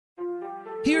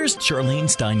Here's Charlene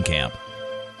Steinkamp.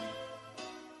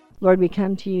 Lord, we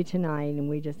come to you tonight and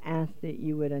we just ask that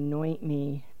you would anoint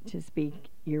me to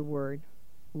speak your word.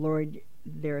 Lord,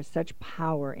 there is such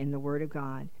power in the word of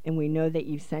God, and we know that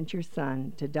you sent your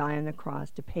son to die on the cross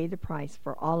to pay the price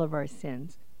for all of our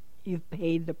sins. You've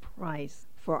paid the price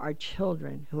for our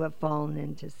children who have fallen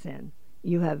into sin.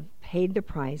 You have paid the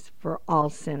price for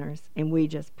all sinners, and we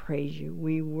just praise you.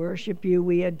 We worship you.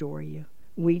 We adore you.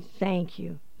 We thank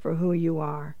you for who you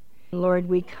are. Lord,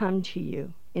 we come to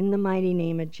you in the mighty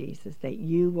name of Jesus, that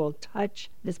you will touch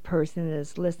this person that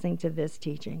is listening to this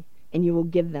teaching, and you will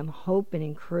give them hope and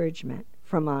encouragement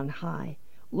from on high.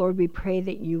 Lord, we pray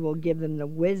that you will give them the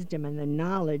wisdom and the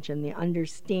knowledge and the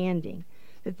understanding,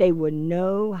 that they would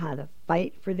know how to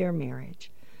fight for their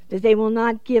marriage, that they will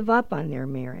not give up on their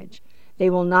marriage.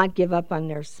 They will not give up on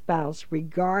their spouse,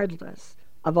 regardless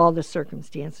of all the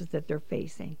circumstances that they're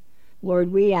facing.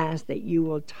 Lord, we ask that you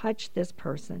will touch this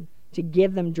person to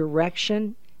give them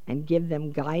direction and give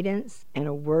them guidance and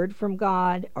a word from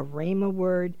God, a rhema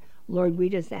word. Lord, we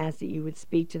just ask that you would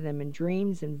speak to them in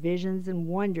dreams and visions and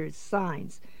wonders,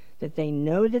 signs, that they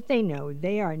know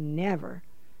they are never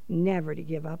to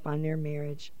give up on their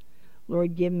marriage.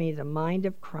 Lord, give me the mind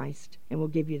of Christ, and we'll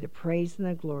give you the praise and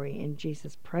the glory in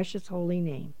Jesus' precious holy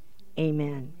name.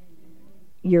 Amen.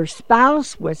 Your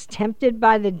spouse was tempted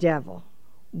by the devil.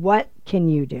 What can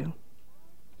you do?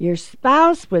 Your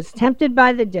spouse was tempted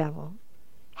by the devil,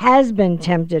 has been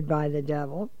tempted by the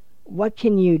devil. What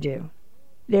can you do?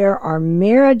 There are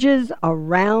marriages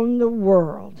around the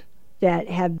world that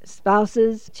have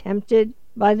spouses tempted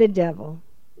by the devil,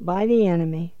 by the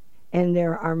enemy, and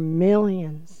there are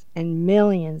millions and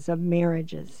millions of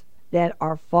marriages that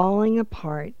are falling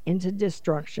apart into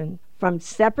destruction, from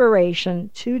separation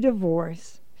to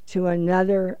divorce to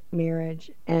another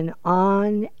marriage, and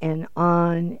on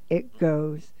it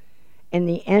goes. And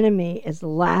the enemy is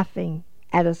laughing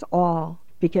at us all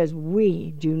because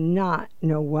we do not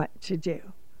know what to do.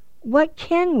 What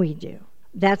can we do?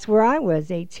 That's where I was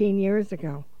 18 years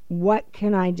ago. What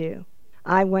can I do?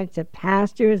 I went to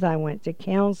pastors, I went to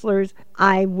counselors,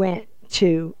 I went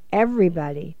to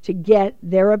everybody to get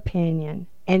their opinion,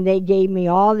 and they gave me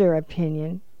all their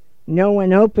opinion. No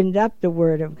one opened up the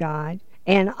Word of God.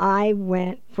 And I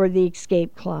went for the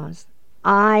escape clause.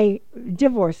 I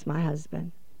divorced my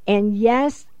husband. And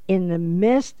yes, in the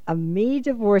midst of me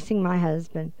divorcing my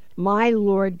husband, my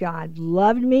Lord God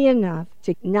loved me enough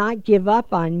to not give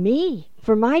up on me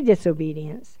for my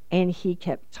disobedience. And he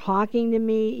kept talking to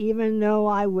me even though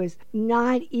I was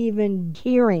not even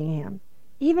hearing him.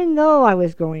 Even though I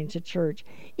was going to church,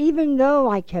 even though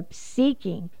I kept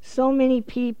seeking so many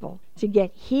people to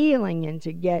get healing and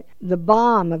to get the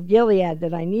balm of Gilead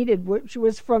that I needed, which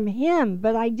was from him,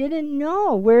 but I didn't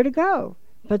know where to go.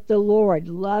 But the Lord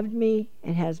loved me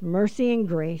and has mercy and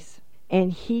grace,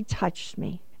 and he touched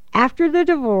me. After the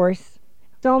divorce,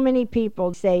 so many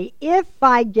people say, if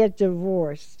I get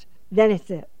divorced, then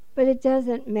it's it. But it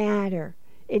doesn't matter.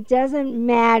 It doesn't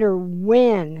matter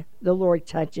when the Lord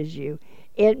touches you.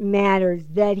 It matters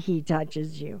that he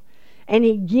touches you. And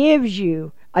he gives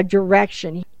you a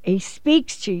direction. He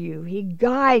speaks to you. He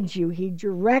guides you. He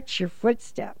directs your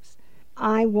footsteps.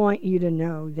 I want you to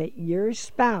know that your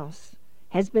spouse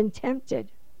has been tempted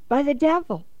by the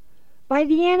devil, by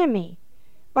the enemy,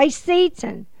 by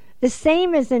Satan. The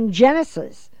same as in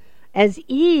Genesis, as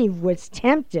Eve was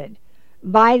tempted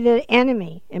by the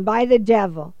enemy and by the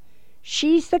devil.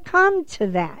 She succumbed to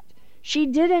that. She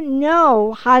didn't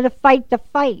know how to fight the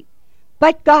fight.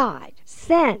 But God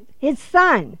sent his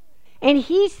son. And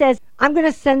he says, I'm going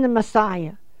to send the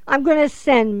Messiah. I'm going to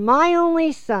send my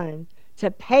only son to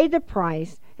pay the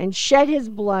price and shed his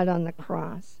blood on the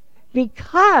cross.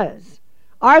 Because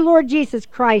our Lord Jesus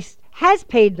Christ has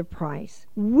paid the price,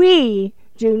 we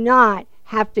do not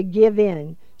have to give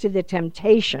in to the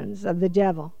temptations of the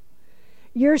devil.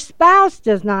 Your spouse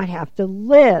does not have to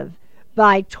live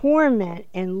by torment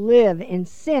and live in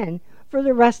sin for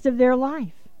the rest of their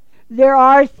life. There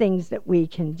are things that we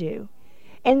can do,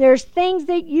 and there's things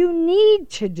that you need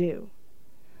to do.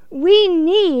 We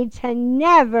need to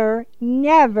never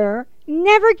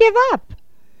give up.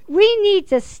 We need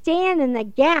to stand in the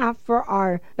gap for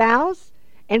our spouse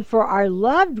and for our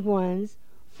loved ones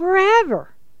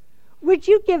forever. Would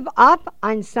you give up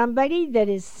on somebody that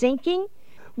is sinking?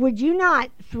 Would you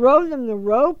not throw them the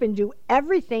rope and do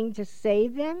everything to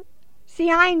save them?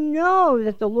 See, I know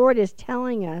that the Lord is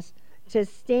telling us to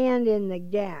stand in the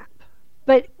gap,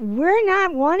 but we're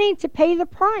not wanting to pay the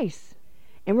price.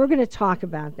 And we're going to talk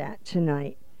about that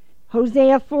tonight.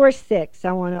 Hosea 4:6,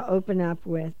 I want to open up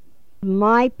with.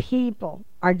 My people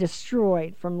are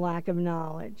destroyed from lack of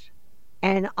knowledge.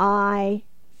 And I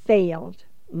failed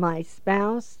my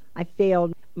spouse. I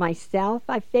failed myself.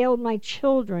 I failed my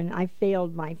children. I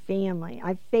failed my family.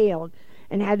 I failed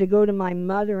and had to go to my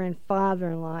mother and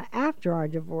father-in-law after our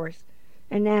divorce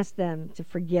and ask them to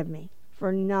forgive me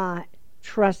for not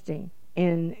trusting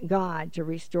in God to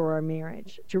restore our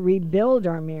marriage, to rebuild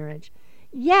our marriage.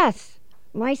 Yes,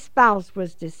 my spouse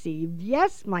was deceived.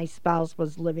 Yes, my spouse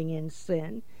was living in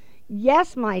sin.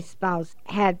 Yes, my spouse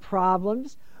had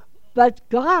problems, but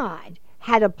God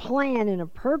had a plan and a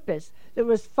purpose that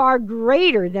was far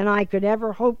greater than I could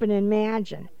ever hope and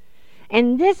imagine.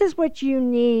 And this is what you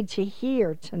need to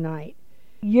hear tonight.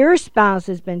 Your spouse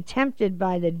has been tempted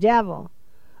by the devil,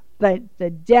 but the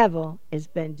devil has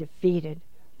been defeated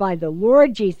by the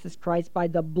Lord Jesus Christ, by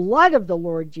the blood of the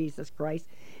Lord Jesus Christ,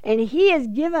 and he has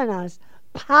given us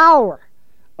power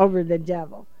over the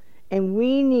devil. And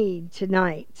we need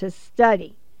tonight to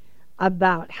study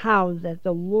about how that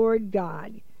the Lord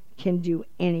God can do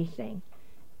anything,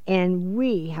 and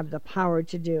we have the power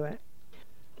to do it.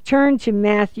 Turn to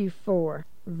Matthew 4,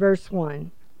 verse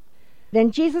 1.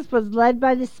 Then Jesus was led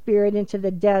by the Spirit into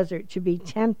the desert to be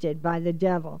tempted by the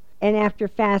devil. And after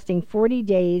fasting 40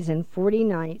 days and 40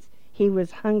 nights, he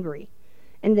was hungry.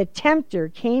 And the tempter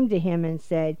came to him and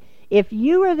said, "If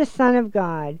you are the Son of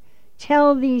God,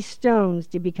 tell these stones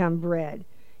to become bread."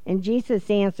 And Jesus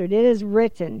answered, "It is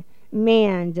written,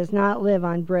 man does not live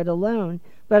on bread alone,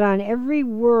 but on every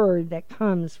word that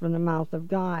comes from the mouth of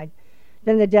God."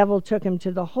 Then the devil took him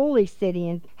to the holy city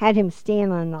and had him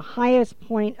stand on the highest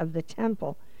point of the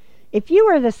temple. "If you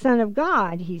are the Son of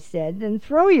God," he said, "then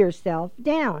throw yourself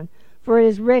down, for it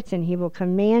is written, he will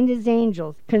command his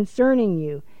angels concerning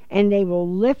you, and they will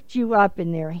lift you up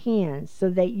in their hands, so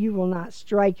that you will not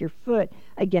strike your foot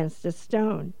against a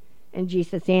stone." And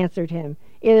Jesus answered him,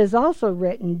 "It is also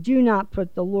written, do not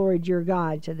put the Lord your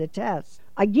God to the test."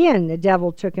 Again the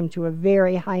devil took him to a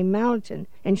very high mountain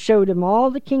and showed him all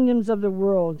the kingdoms of the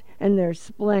world and their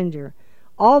splendor.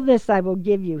 "All this I will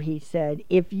give you," he said,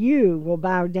 "if you will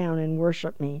bow down and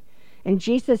worship me." And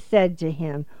Jesus said to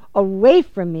him, "Away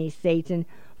from me, Satan,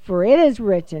 for it is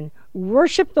written,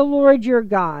 worship the Lord your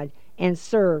God and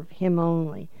serve him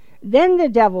only." Then the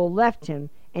devil left him,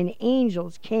 and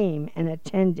angels came and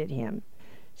attended him.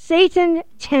 Satan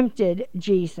tempted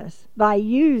Jesus by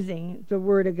using the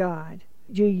Word of God.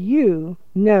 Do you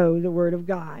know the Word of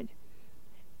God?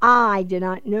 I did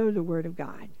not know the Word of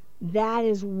God. That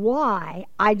is why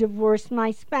I divorced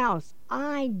my spouse.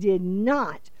 I did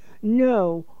not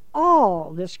know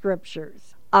all the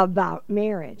scriptures about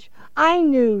marriage. I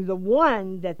knew the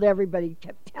one that everybody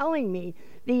kept telling me,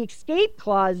 the escape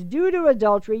clause, due to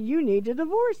adultery, you need to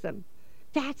divorce them.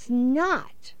 That's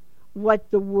not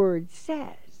what the Word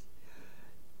says.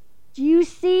 Do you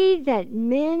see that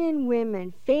men and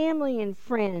women, family and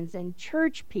friends, and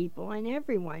church people and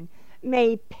everyone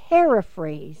may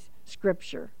paraphrase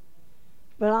Scripture?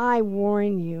 But I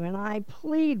warn you, and I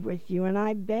plead with you, and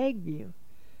I beg you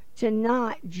to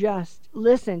not just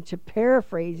listen to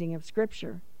paraphrasing of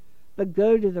Scripture, but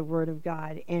go to the Word of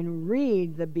God and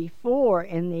read the before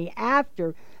and the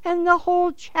after and the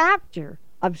whole chapter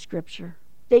of Scripture,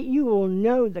 that you will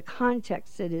know the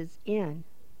context it is in.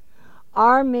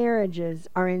 Our marriages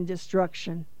are in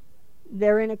destruction.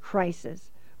 They're in a crisis.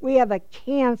 We have a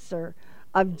cancer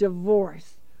of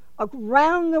divorce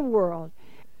around the world.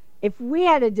 If we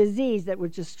had a disease that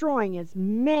was destroying as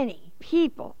many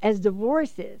people as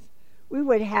divorce is, we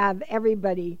would have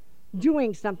everybody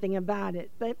doing something about it.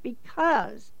 But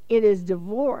because it is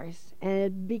divorce,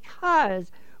 and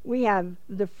because we have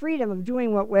the freedom of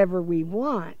doing whatever we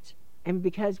want, and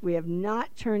because we have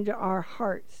not turned our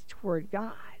hearts toward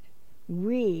God,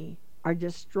 we are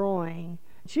destroying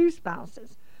two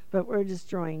spouses, but we're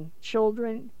destroying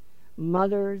children,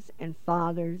 mothers and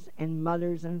fathers, and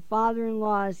mothers and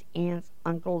father-in-laws, aunts,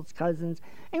 uncles, cousins,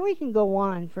 and we can go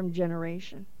on from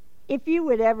generation. If you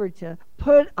would ever to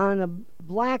put on a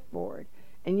blackboard,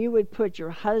 and you would put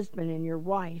your husband and your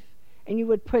wife, and you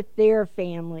would put their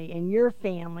family and your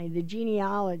family, the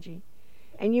genealogy,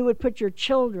 and you would put your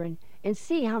children, and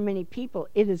see how many people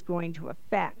it is going to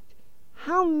affect.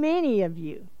 How many of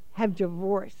you have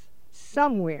divorce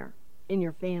somewhere in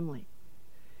your family?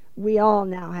 We all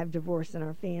now have divorce in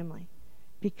our family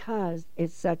because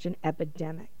it's such an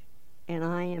epidemic. And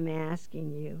I am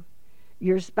asking you,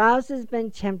 your spouse has been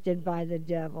tempted by the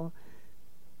devil.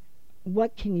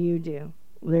 What can you do?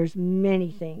 There's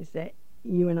many things that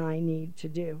you and I need to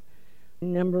do.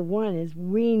 Number one is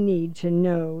we need to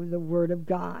know the Word of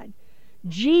God.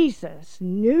 Jesus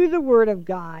knew the Word of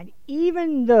God,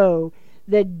 even though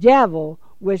the devil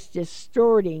was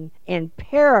distorting and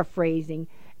paraphrasing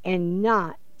and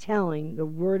not telling the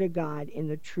Word of God in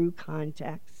the true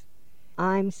context.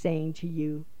 I'm saying to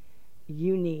you,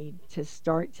 you need to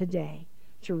start today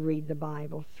to read the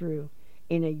Bible through.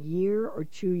 In a year or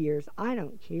 2 years, I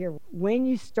don't care when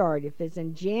you start, if it's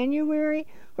in January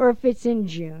or if it's in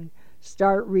June,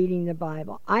 start reading the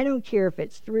Bible. I don't care if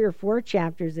it's 3 or 4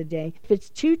 chapters a day, if it's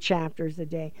 2 chapters a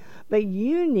day, but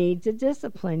you need to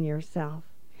discipline yourself.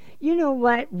 You know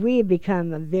what? We have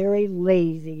become a very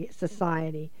lazy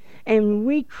society. And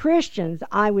we Christians,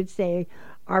 I would say,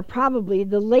 are probably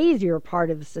the lazier part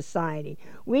of society.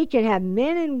 We can have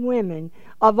men and women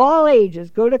of all ages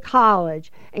go to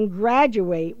college and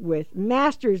graduate with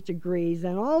master's degrees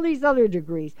and all these other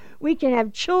degrees. We can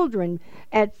have children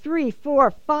at 3, 4,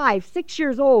 5, 6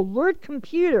 years old learn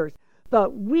computers.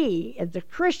 But we, as a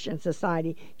Christian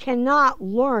society, cannot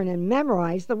learn and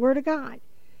memorize the Word of God.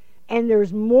 And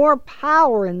there's more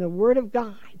power in the Word of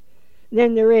God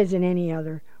than there is in any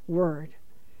other word.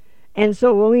 And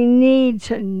so we need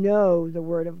to know the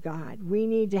Word of God. We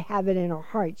need to have it in our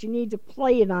hearts. You need to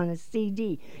play it on a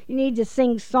CD. You need to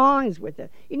sing songs with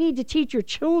it. You need to teach your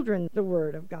children the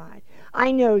Word of God.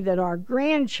 I know that our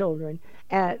grandchildren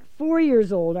at 4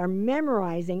 years old are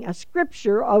memorizing a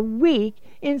scripture a week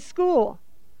in school.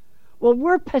 Well,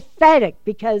 we're pathetic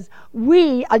because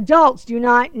we adults do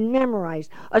not memorize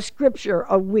a scripture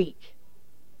a week.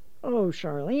 Oh,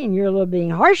 Charlene, you're a little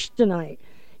being harsh tonight.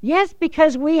 Yes,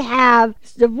 because we have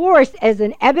divorce as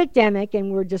an epidemic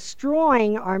and we're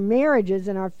destroying our marriages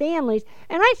and our families.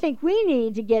 And I think we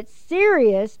need to get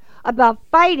serious about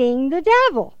fighting the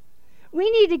devil. We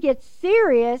need to get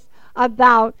serious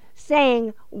about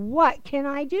saying, what can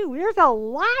I do? There's a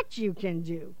lot you can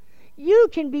do. You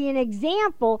can be an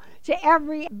example to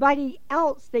everybody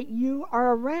else that you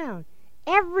are around.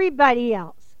 Everybody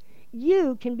else.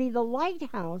 You can be the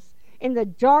lighthouse in the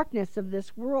darkness of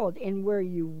this world, in where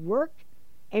you work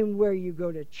and where you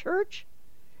go to church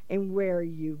and where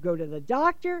you go to the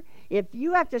doctor. If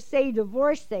you have to say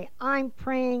divorce, say, I'm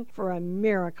praying for a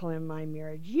miracle in my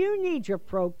marriage. You need to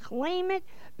proclaim it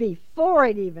before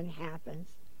it even happens.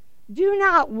 Do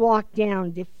not walk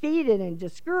down defeated and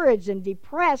discouraged and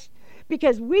depressed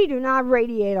because we do not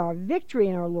radiate our victory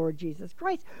in our Lord Jesus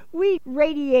Christ. We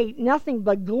radiate nothing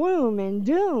but gloom and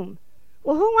doom.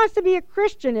 Well, who wants to be a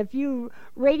Christian if you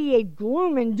radiate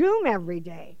gloom and doom every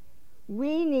day?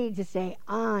 We need to say,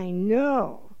 I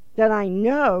know that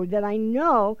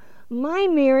my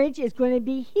marriage is going to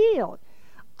be healed.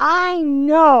 I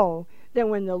know that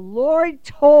when the Lord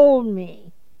told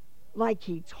me, like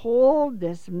he told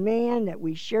this man that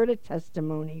we shared a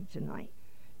testimony tonight,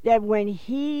 that when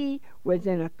he was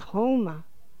in a coma,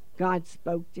 God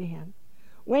spoke to him.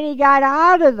 When he got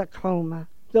out of the coma,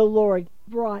 the Lord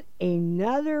brought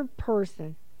another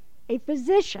person, a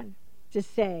physician, to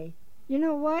say, you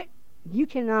know what? You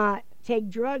cannot take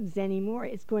drugs anymore.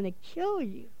 It's going to kill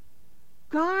you.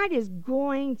 God is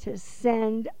going to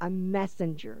send a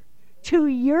messenger to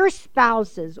your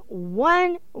spouses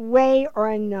one way or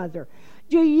another.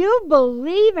 Do you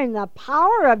believe in the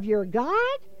power of your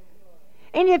God?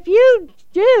 And if you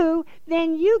do,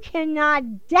 then you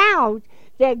cannot doubt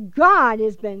that God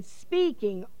has been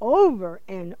speaking over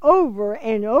and over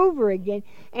and over again,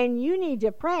 and you need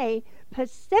to pray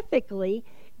pacifically,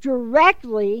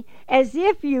 directly, as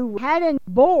if you had a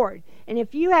board, and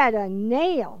if you had a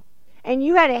nail, and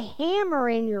you had a hammer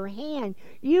in your hand,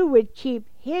 you would keep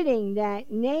hitting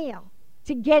that nail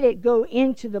to get it go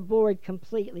into the board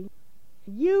completely.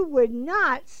 You would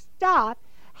not stop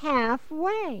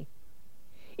halfway.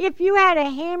 If you had a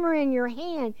hammer in your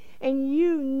hand and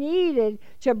you needed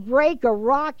to break a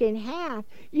rock in half,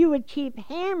 you would keep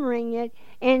hammering it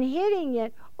and hitting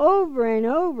it over and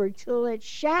over till it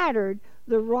shattered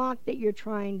the rock that you're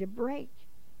trying to break.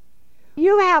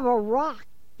 You have a rock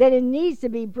that it needs to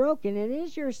be broken. It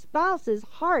is your spouse's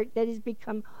heart that has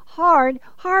become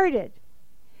hard-hearted.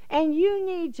 And you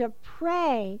need to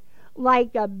pray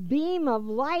like a beam of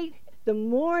light. The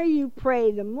more you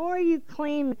pray, the more you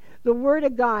claim the Word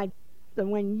of God.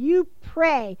 When you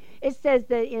pray, it says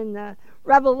that in the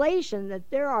Revelation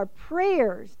that there are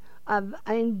prayers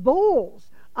in bowls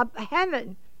of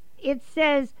heaven. It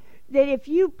says that if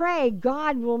you pray,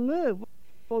 God will move.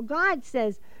 Well, God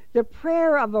says, the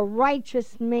prayer of a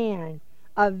righteous man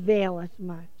availeth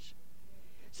much.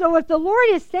 So if the Lord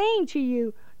is saying to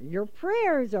you, your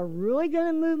prayers are really going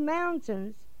to move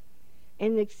mountains,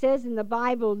 and it says in the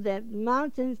Bible that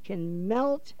mountains can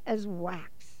melt as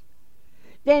wax,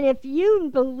 then if you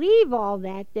believe all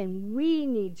that, then we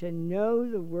need to know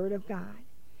the Word of God.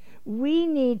 We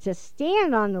need to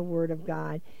stand on the Word of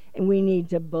God, and we need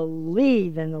to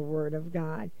believe in the Word of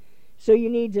God. So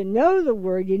you need to know the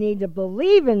Word, you need to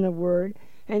believe in the Word,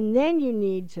 and then you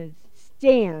need to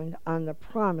stand on the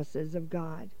promises of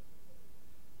God.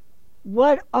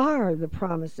 What are the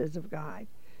promises of God?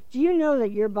 Do you know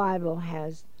that your Bible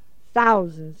has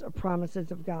thousands of promises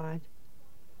of God?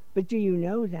 But do you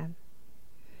know them?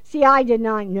 See, I did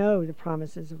not know the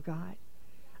promises of God.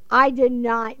 I did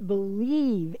not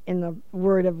believe in the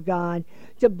Word of God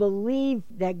to believe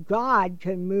that God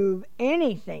could move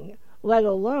anything, let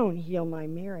alone heal my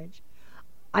marriage.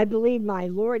 I believed my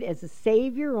Lord as a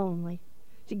Savior only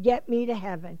to get me to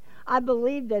heaven. I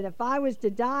believed that if I was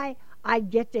to die, I'd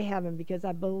get to heaven because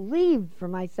I believed for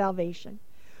my salvation.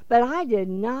 But I did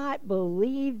not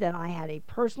believe that I had a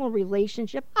personal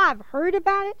relationship. I've heard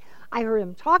about it. I heard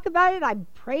him talk about it. I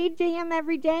prayed to him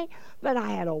every day. But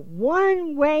I had a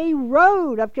one-way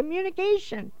road of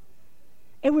communication.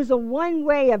 It was a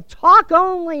one-way of talk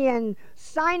only and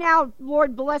sign out,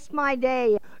 Lord bless my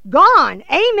day. Gone.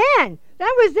 Amen.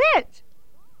 That was it.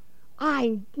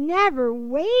 I never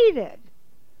waited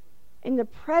in the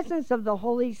presence of the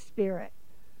Holy Spirit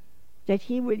that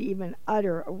he would even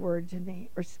utter a word to me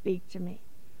or speak to me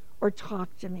or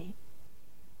talk to me.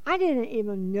 I didn't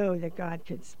even know that God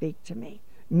could speak to me.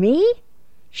 Me?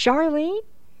 Charlene?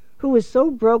 Who was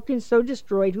so broken, so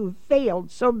destroyed, who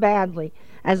failed so badly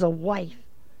as a wife,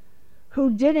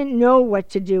 who didn't know what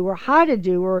to do or how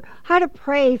to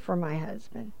pray for my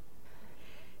husband.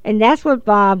 And that's what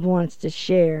Bob wants to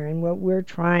share and what we're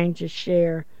trying to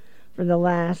share for the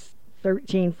last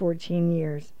 13, 14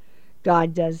 years.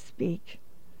 God does speak.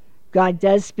 God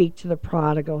does speak to the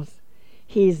prodigals.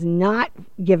 He's not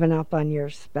given up on your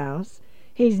spouse.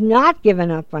 He's not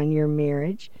given up on your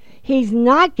marriage. He's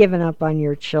not given up on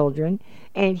your children.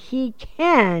 And he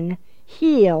can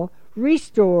heal,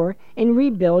 restore, and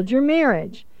rebuild your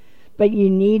marriage. But you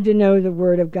need to know the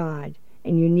Word of God.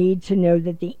 And you need to know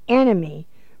that the enemy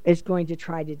is going to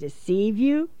try to deceive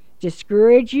you,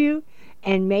 discourage you,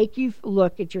 and make you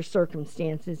look at your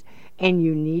circumstances. And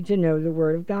you need to know the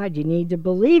Word of God. You need to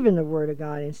believe in the Word of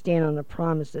God and stand on the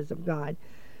promises of God.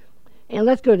 And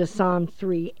let's go to Psalm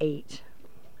 3:8.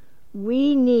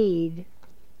 We need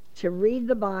to read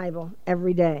the Bible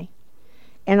every day.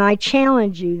 And I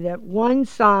challenge you that one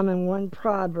psalm and one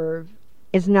proverb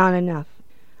is not enough.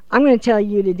 I'm going to tell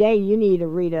you today, you need to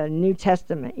read a New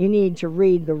Testament. You need to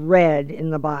read the red in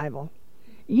the Bible.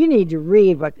 You need to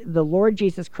read what the Lord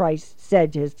Jesus Christ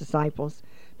said to his disciples,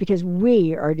 because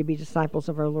we are to be disciples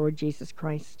of our Lord Jesus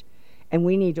Christ, and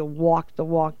we need to walk the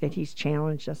walk that he's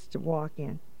challenged us to walk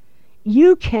in.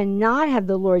 You cannot have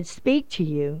the Lord speak to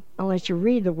you unless you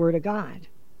read the Word of God.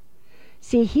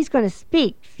 See, he's going to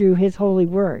speak through his holy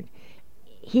word.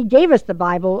 He gave us the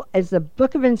Bible as a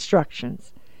book of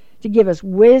instructions to give us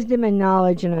wisdom and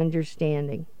knowledge and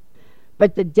understanding.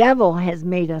 But the devil has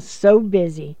made us so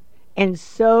busy and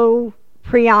so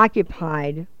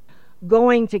preoccupied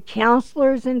going to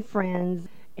counselors and friends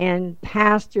and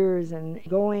pastors and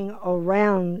going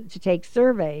around to take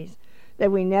surveys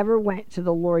that we never went to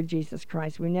the Lord Jesus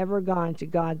Christ. We've never gone to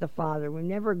God the Father. We've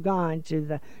never gone to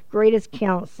the greatest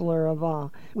counselor of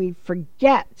all. We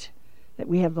forget that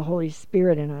we have the Holy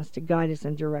Spirit in us to guide us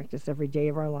and direct us every day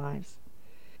of our lives.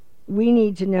 We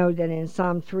need to know that in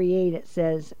Psalm 3:8 it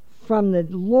says, "From the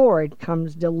Lord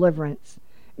comes deliverance.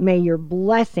 May your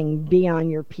blessing be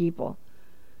on your people."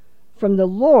 From the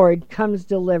Lord comes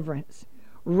deliverance.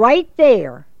 Right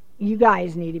there, you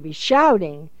guys need to be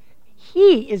shouting,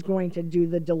 he is going to do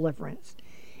the deliverance.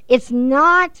 It's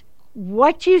not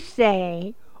what you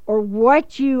say or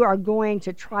what you are going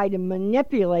to try to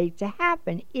manipulate to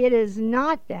happen. It is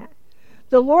not that.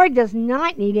 The Lord does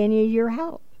not need any of your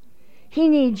help. He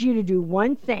needs you to do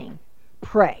one thing: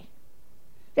 pray.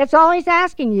 That's all he's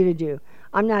asking you to do.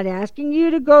 I'm not asking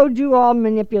you to go do all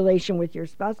manipulation with your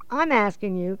spouse. I'm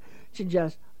asking you to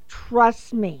just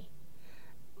trust me.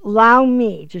 Allow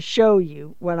me to show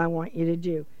you what I want you to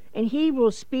do. And he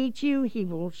will speak to you, he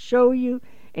will show you,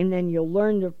 and then you'll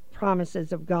learn the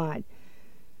promises of God.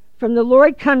 From the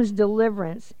Lord comes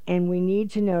deliverance, and we need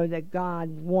to know that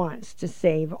God wants to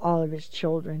save all of his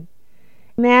children.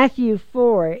 Matthew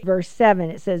 4, verse 7,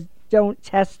 it says, "Don't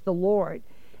test the Lord."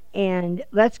 And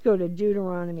let's go to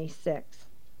Deuteronomy 6,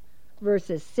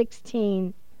 verses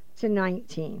 16 to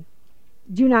 19.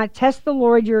 "Do not test the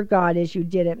Lord your God as you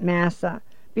did at Massah.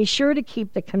 Be sure to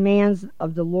keep the commands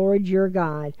of the Lord your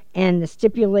God and the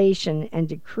stipulation and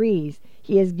decrees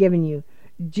he has given you.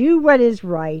 Do what is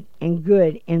right and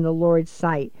good in the Lord's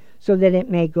sight, so that it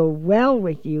may go well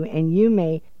with you and you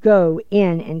may go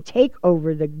in and take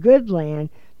over the good land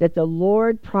that the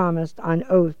Lord promised on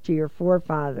oath to your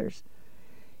forefathers.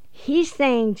 He's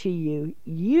saying to you,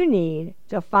 you need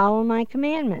to follow my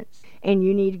commandments. And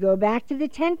you need to go back to the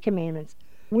 10 commandments.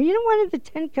 Well, you know what the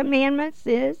 10 commandments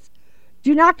is?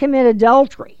 Do not commit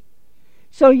adultery.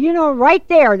 So, right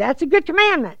there, that's a good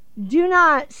commandment. Do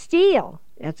not steal.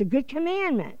 That's a good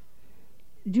commandment.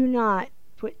 Do not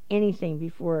put anything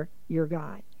before your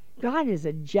God. God is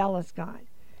a jealous God.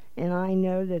 And I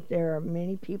know that there are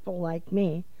many people like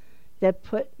me that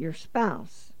put your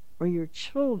spouse or your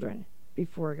children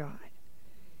before God.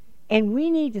 And we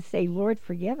need to say, Lord,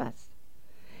 forgive us.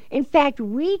 In fact,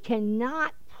 we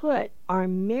cannot put our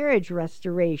marriage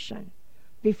restoration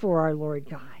before our Lord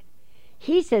God.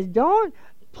 He says, don't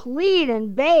plead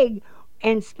and beg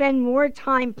and spend more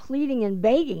time pleading and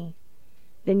begging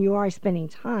than you are spending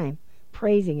time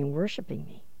praising and worshiping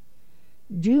me.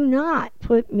 Do not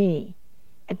put me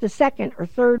at the second or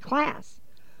third class.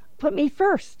 Put me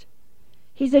first.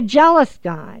 He's a jealous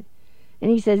God. And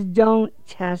he says, don't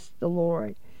test the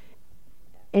Lord.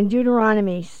 In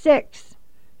Deuteronomy 6,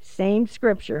 same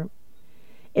scripture,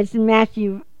 it's in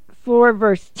Matthew 4,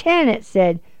 verse 10, it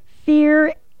said,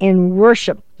 fear and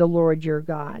worship the Lord your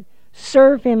God.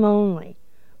 Serve him only.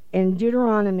 In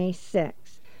Deuteronomy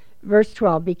 6, verse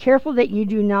 12, be careful that you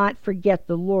do not forget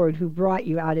the Lord who brought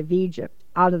you out of Egypt,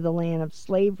 out of the land of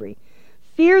slavery.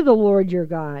 Fear the Lord your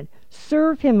God.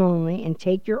 Serve him only and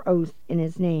take your oath in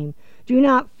his name. Do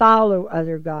not follow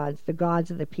other gods, the gods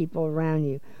of the people around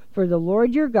you. For the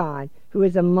Lord your God, who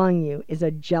is among you, is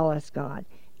a jealous God,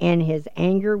 and his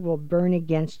anger will burn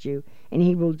against you, and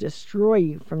he will destroy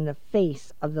you from the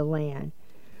face of the land.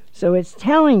 So it's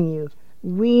telling you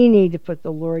we need to put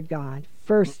the Lord God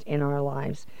first in our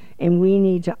lives, and we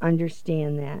need to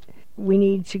understand that. We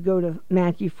need to go to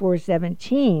Matthew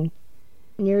 4:17,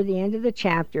 near the end of the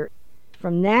chapter.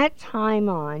 From that time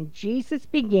on, Jesus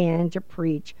began to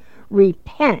preach,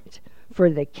 repent, for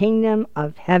the kingdom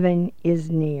of heaven is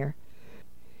near.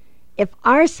 If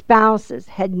our spouses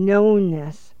had known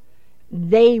this,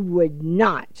 they would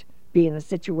not be in the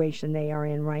situation they are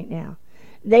in right now.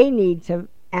 They need to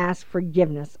ask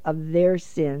forgiveness of their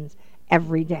sins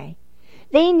every day.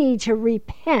 They need to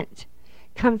repent,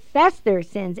 confess their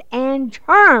sins, and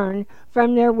turn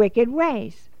from their wicked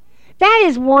ways. That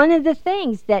is one of the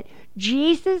things that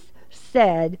Jesus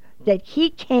said, that he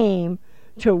came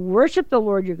to worship the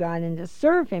Lord your God and to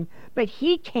serve him, but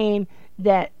he came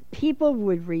that people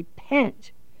would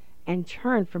repent and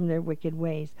turn from their wicked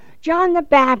ways. John the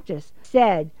Baptist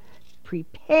said,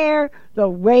 prepare the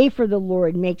way for the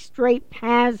Lord, make straight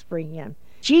paths for him.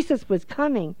 Jesus was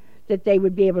coming that they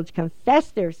would be able to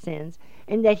confess their sins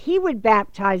and that he would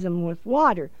baptize them with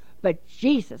water, but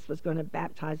Jesus was going to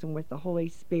baptize them with the Holy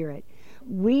Spirit.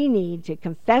 We need to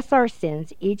confess our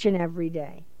sins each and every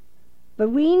day. But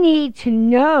we need to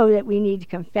know that we need to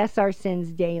confess our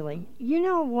sins daily. You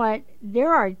know what?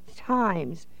 There are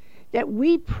times that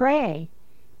we pray,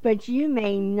 but you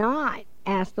may not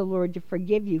ask the Lord to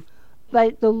forgive you.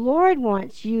 But the Lord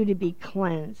wants you to be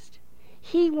cleansed.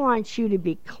 He wants you to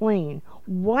be clean,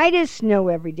 white as snow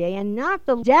every day, and not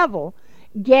the devil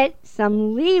get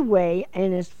some leeway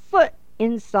and his foot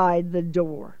inside the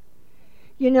door.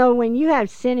 You know, when you have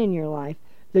sin in your life,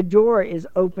 the door is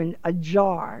opened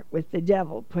ajar with the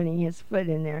devil putting his foot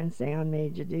in there and saying, I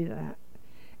made you do that.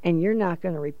 And you're not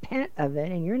going to repent of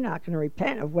it, and you're not going to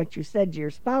repent of what you said to your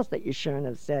spouse that you shouldn't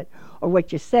have said, or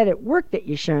what you said at work that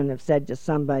you shouldn't have said to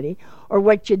somebody, or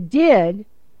what you did,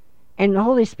 and the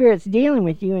Holy Spirit's dealing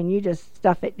with you and you just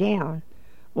stuff it down.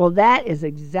 Well, that is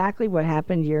exactly what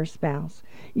happened to your spouse.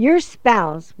 Your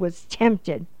spouse was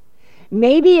tempted.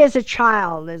 Maybe as a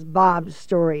child, as Bob's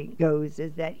story goes,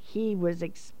 is that he was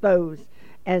exposed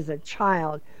as a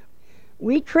child.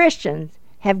 We Christians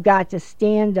have got to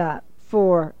stand up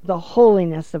for the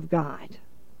holiness of God.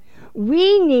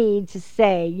 We need to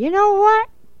say, you know what?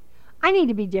 I need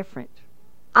to be different.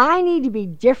 I need to be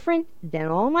different than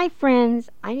all my friends.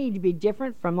 I need to be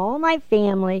different from all my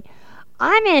family.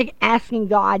 I'm asking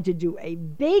God to do a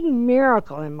big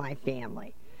miracle in my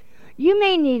family. You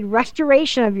may need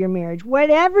restoration of your marriage,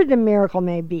 whatever the miracle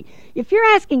may be. If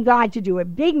you're asking God to do a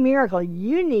big miracle,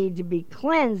 you need to be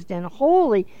cleansed and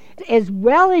holy as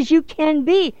well as you can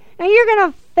be. Now, you're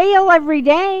going to fail every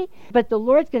day, but the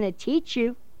Lord's going to teach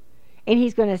you, and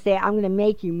he's going to say, I'm going to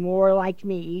make you more like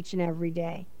me each and every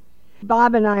day.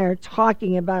 Bob and I are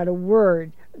talking about a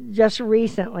word just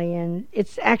recently, and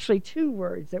it's actually 2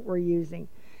 words that we're using.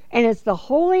 And it's the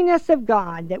holiness of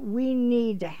God that we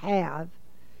need to have.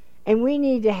 And we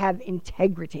need to have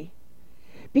integrity.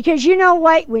 Because you know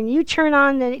what? When you turn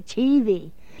on the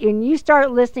TV and you start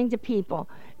listening to people,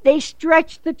 they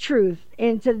stretch the truth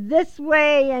into this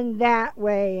way and that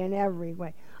way and every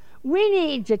way. We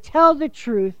need to tell the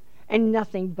truth and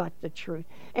nothing but the truth.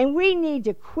 And we need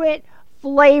to quit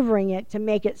flavoring it to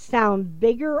make it sound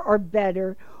bigger or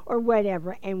better or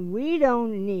whatever. And we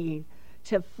don't need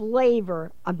to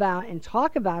flavor about and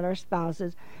talk about our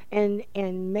spouses and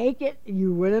make it,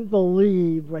 you wouldn't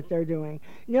believe what they're doing.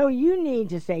 No, you need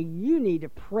to say, you need to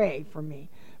pray for me.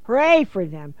 Pray for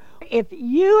them. If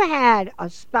you had a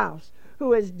spouse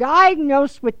who is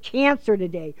diagnosed with cancer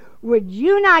today, would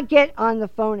you not get on the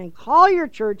phone and call your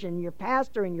church and your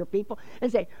pastor and your people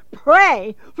and say,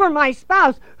 pray for my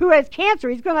spouse who has cancer,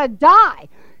 he's going to die.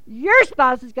 Your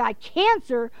spouse has got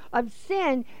cancer of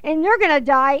sin, and they're going to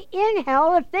die in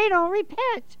hell if they don't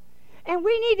repent. And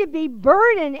we need to be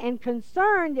burdened and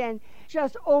concerned and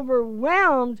just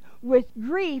overwhelmed with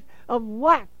grief of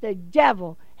what the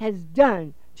devil has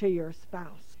done to your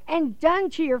spouse and done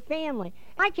to your family.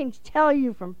 I can tell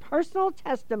you from personal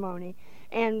testimony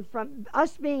and from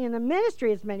us being in the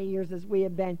ministry as many years as we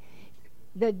have been,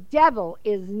 the devil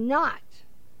is not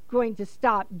going to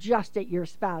stop just at your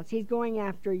spouse. He's going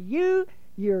after you,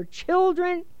 your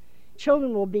children.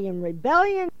 Children will be in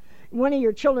rebellion. One of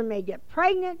your children may get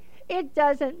pregnant. It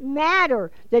doesn't matter.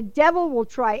 The devil will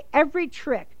try every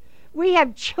trick. We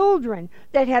have children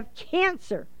that have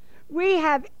cancer. We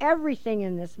have everything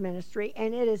in this ministry,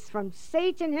 and it is from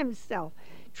Satan himself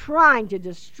trying to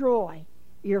destroy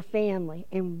your family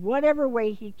in whatever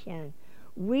way he can.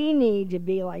 We need to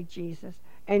be like Jesus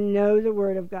and know the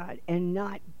Word of God and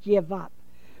not give up.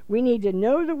 We need to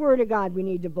know the Word of God. We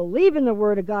need to believe in the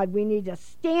Word of God. We need to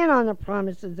stand on the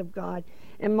promises of God.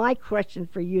 And my question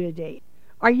for you today,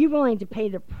 are you willing to pay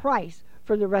the price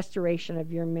for the restoration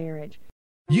of your marriage?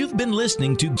 You've been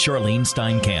listening to Charlene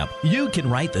Steinkamp. You can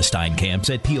write the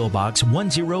Steinkamps at P.O. Box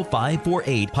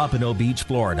 10548, Pompano Beach,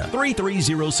 Florida,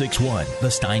 33061. The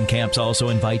Steinkamps also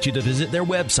invite you to visit their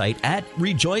website at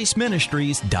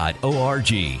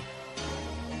rejoiceministries.org.